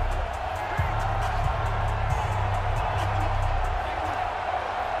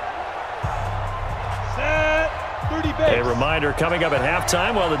 A reminder coming up at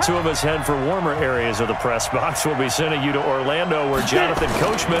halftime while the two of us head for warmer areas of the press box. We'll be sending you to Orlando where Jonathan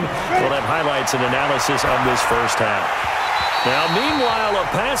Coachman will have highlights and analysis of this first half. Now, meanwhile, a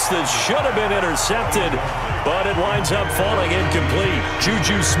pass that should have been intercepted, but it winds up falling incomplete.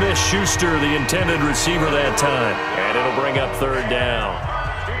 Juju Smith-Schuster, the intended receiver that time, and it'll bring up 3rd down.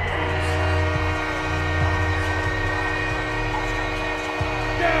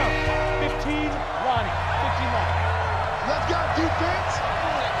 Down. 15, Ronnie. 15, Ronnie. Let's go, defense.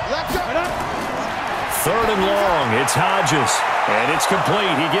 Let's go. 3rd and long. It's Hodges. And it's complete.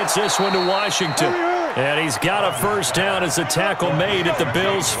 He gets this one to Washington. And he's got a first down as the tackle made at the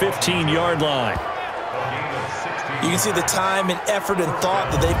Bills' 15-yard line. You can see the time and effort and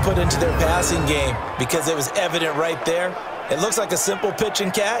thought that they put into their passing game because it was evident right there. It looks like a simple pitch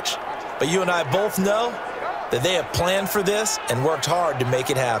and catch, but you and I both know that they have planned for this and worked hard to make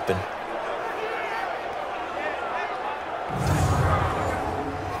it happen.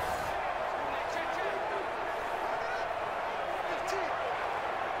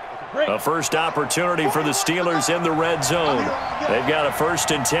 A first opportunity for the Steelers in the red zone. They've got a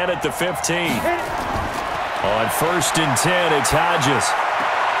 1st and 10 at the 15. On 1st and 10, it's Hodges.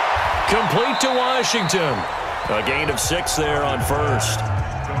 Complete to Washington. A gain of 6 there on 1st.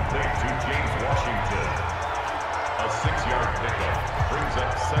 Complete to James Washington. A 6-yard pickup brings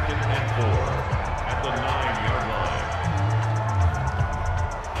up 2nd and 4 at the 9-yard line.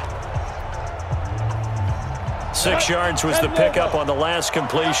 6 yards was the pickup on the last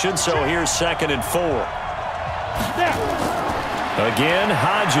completion, so here's 2nd and 4. Again,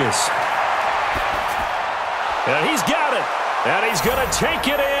 Hodges. And he's got it. And he's going to take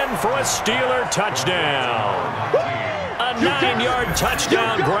it in for a Steeler touchdown. A 9-yard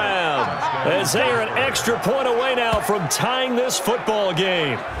touchdown grab as they are an extra point away now from tying this football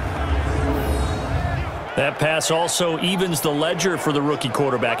game. That pass also evens the ledger for the rookie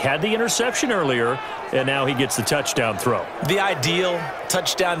quarterback. Had the interception earlier, and now he gets the touchdown throw. The ideal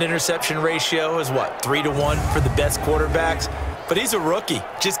touchdown-interception ratio is what, 3-to-1 for the best quarterbacks? But he's a rookie.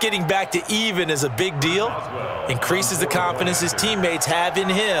 Just getting back to even is a big deal. Increases the confidence his teammates have in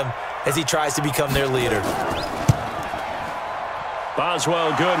him as he tries to become their leader.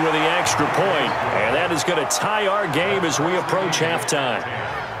 Boswell good with the extra point, and that is going to tie our game as we approach halftime.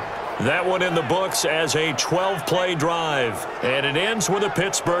 That one in the books as a 12-play drive, and it ends with a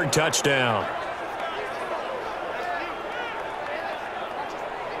Pittsburgh touchdown.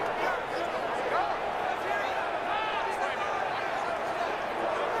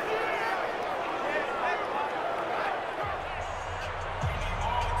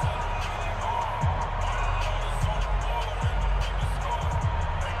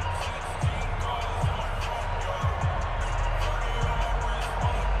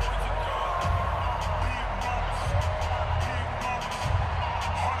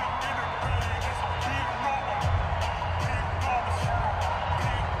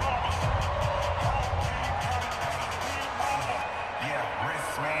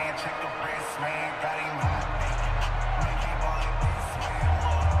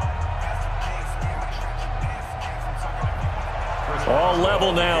 All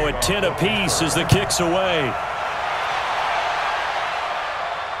level now at 10 apiece as the kick's away.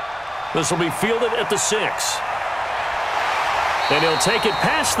 This will be fielded at the 6. And he'll take it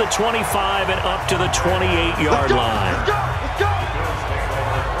past the 25 and up to the 28-yard line. Let's go!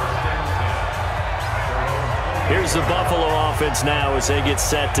 Here's the Buffalo offense now as they get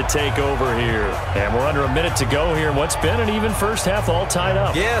set to take over here. And we're under a minute to go here in what's been an even first half, all tied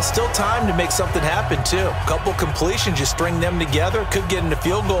up. Yeah, still time to make something happen, too. A couple completions, you string them together, could get into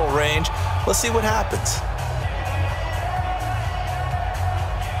field goal range. Let's see what happens.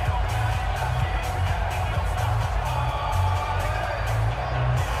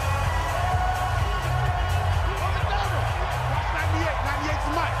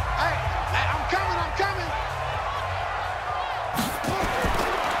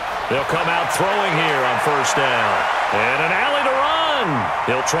 They'll come out throwing here on 1st down. And an alley to run.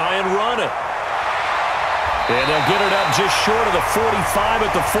 He'll try and run it. And they'll get it up just short of the 45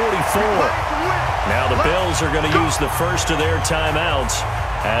 at the 44. Now the Bills are going to use the first of their timeouts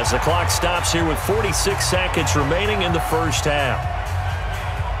as the clock stops here with 46 seconds remaining in the first half.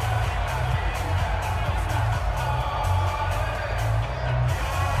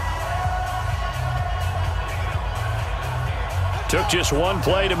 Took just one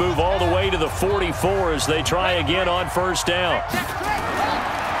play to move all the way to the 44 as they try again on 1st down.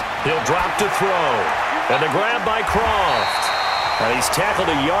 He'll drop to throw. And the grab by Croft. And he's tackled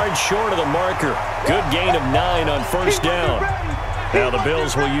a yard short of the marker. Good gain of 9 on 1st down. Now the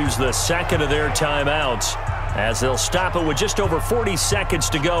Bills will use the second of their timeouts as they'll stop it with just over 40 seconds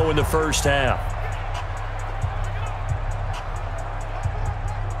to go in the first half.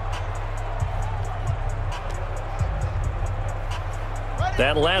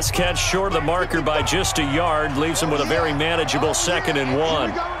 That last catch short of the marker by just a yard leaves him with a very manageable 2nd and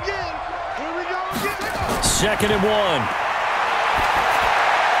 1. 2nd and 1.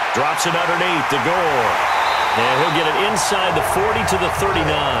 Drops it underneath to Gore. And he'll get it inside the 40 to the 39.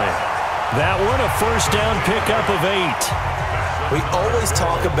 That one a 1st down pickup of 8. We always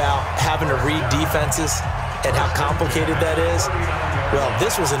talk about having to read defenses and how complicated that is. Well,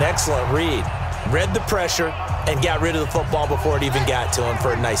 this was an excellent read. Read the pressure and got rid of the football before it even got to him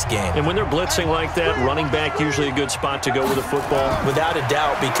for a nice game. And when they're blitzing like that, running back usually a good spot to go with the football? Without a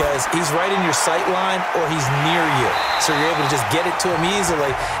doubt, because he's right in your sight line or he's near you. So you're able to just get it to him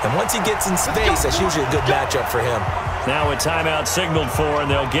easily. And once he gets in space, that's usually a good matchup for him. Now a timeout signaled for, and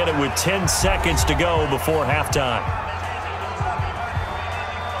they'll get it with 10 seconds to go before halftime.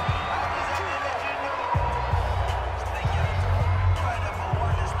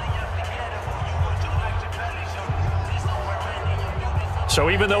 So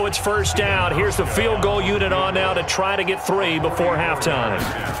even though it's first down, here's the field goal unit on now to try to get 3 before halftime.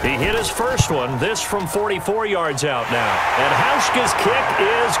 He hit his first one, this from 44 yards out now. And Hauschka's kick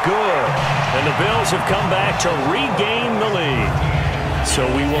is good. And the Bills have come back to regain the lead. So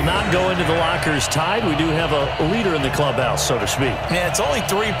we will not go into the lockers tied. We do have a leader in the clubhouse, so to speak. Yeah, it's only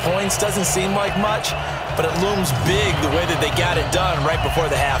 3 points. Doesn't seem like much, but it looms big the way that they got it done right before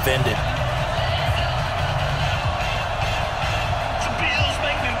the half ended.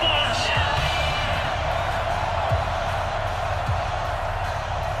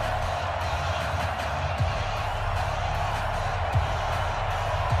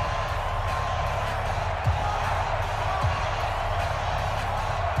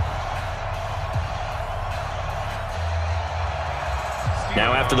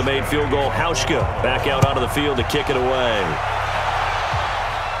 Now after the made field goal, Hauschka back out onto the field to kick it away.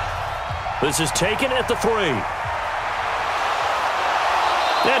 This is taken at the 3.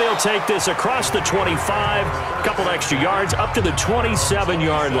 And he'll take this across the 25, a couple extra yards up to the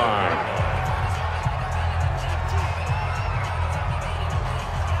 27-yard line.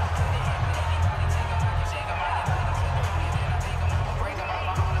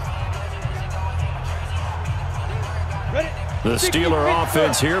 The Steeler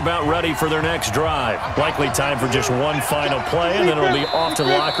offense here about ready for their next drive. Likely time for just one final play, and then it'll be off to the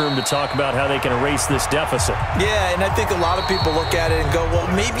locker room to talk about how they can erase this deficit. Yeah, and I think a lot of people look at it and go, well,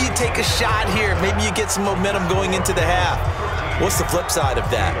 maybe you take a shot here. Maybe you get some momentum going into the half. What's the flip side of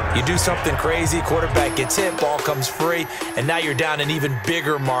that? You do something crazy, quarterback gets hit, ball comes free, and now you're down an even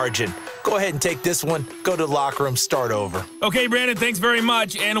bigger margin. Go ahead and take this one, go to the locker room, start over. Okay, Brandon, thanks very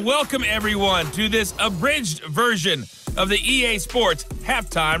much, and welcome everyone to this abridged version of the EA Sports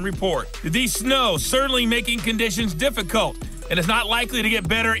Halftime Report. The snow certainly making conditions difficult, and it's not likely to get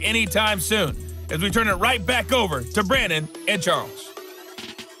better anytime soon, as we turn it right back over to Brandon and Charles.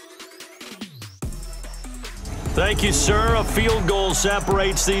 Thank you, sir. A field goal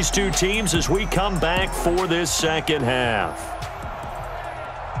separates these two teams as we come back for this second half.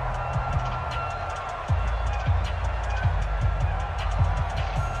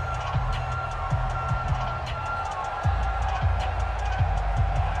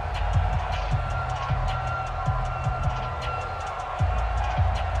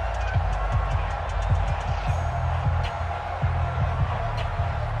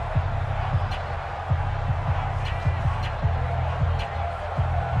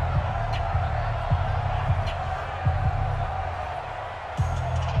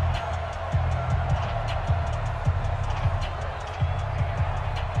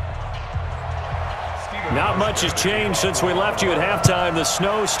 Not much has changed since we left you at halftime. The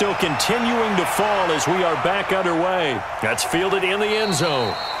snow still continuing to fall as we are back underway. That's fielded in the end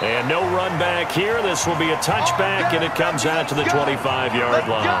zone. And no run back here. This will be a touchback, and it comes out to the 25-yard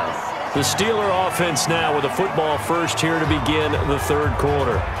line. The Steeler offense now with a football first here to begin the third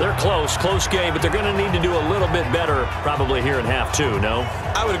quarter. They're close game, but they're going to need to do a little bit better probably here in half two, no?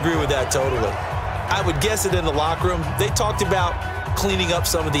 I would agree with that totally. I would guess it in the locker room. They talked about cleaning up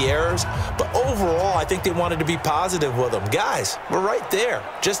some of the errors, but overall, I think they wanted to be positive with them. Guys, we're right there.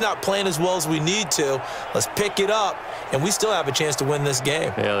 Just not playing as well as we need to. Let's pick it up, and we still have a chance to win this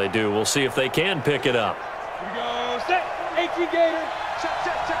game. Yeah, they do. We'll see if they can pick it up. Here we go. Set. 18 Gator.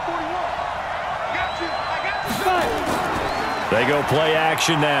 Check 41. I got you. They go play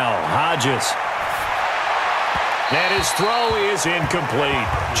action now. Hodges. And his throw is incomplete.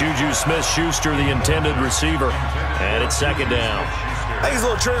 Juju Smith-Schuster, the intended receiver. And it's second down. I think he's a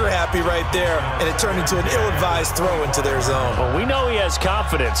little trigger happy right there, and it turned into an ill-advised throw into their zone. Well, we know he has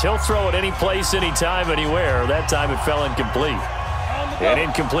confidence. He'll throw it any place, anytime, anywhere. That time it fell incomplete. An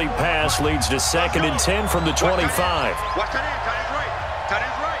incomplete pass leads to 2nd and 10 from the 25. Watch that in. Tight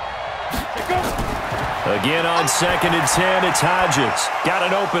end's right. Again on 2nd and 10, it's Hodges. Got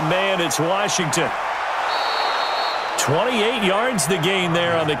an open man, it's Washington. 28 yards the gain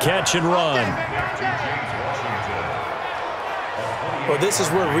there on the catch and run. Well, this is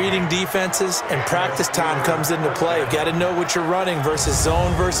where reading defenses and practice time comes into play. You've got to know what you're running versus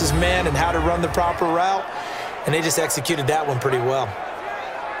zone versus man and how to run the proper route. And they just executed that one pretty well.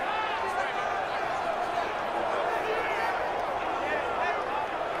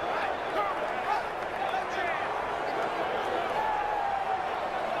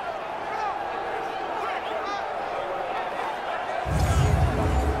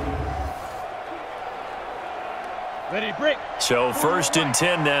 Ready, break. So 1st and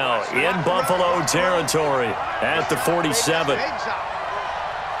 10 now in Buffalo territory at the 47.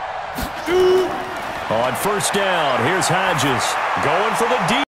 On 1st down, here's Hodges going for the deep.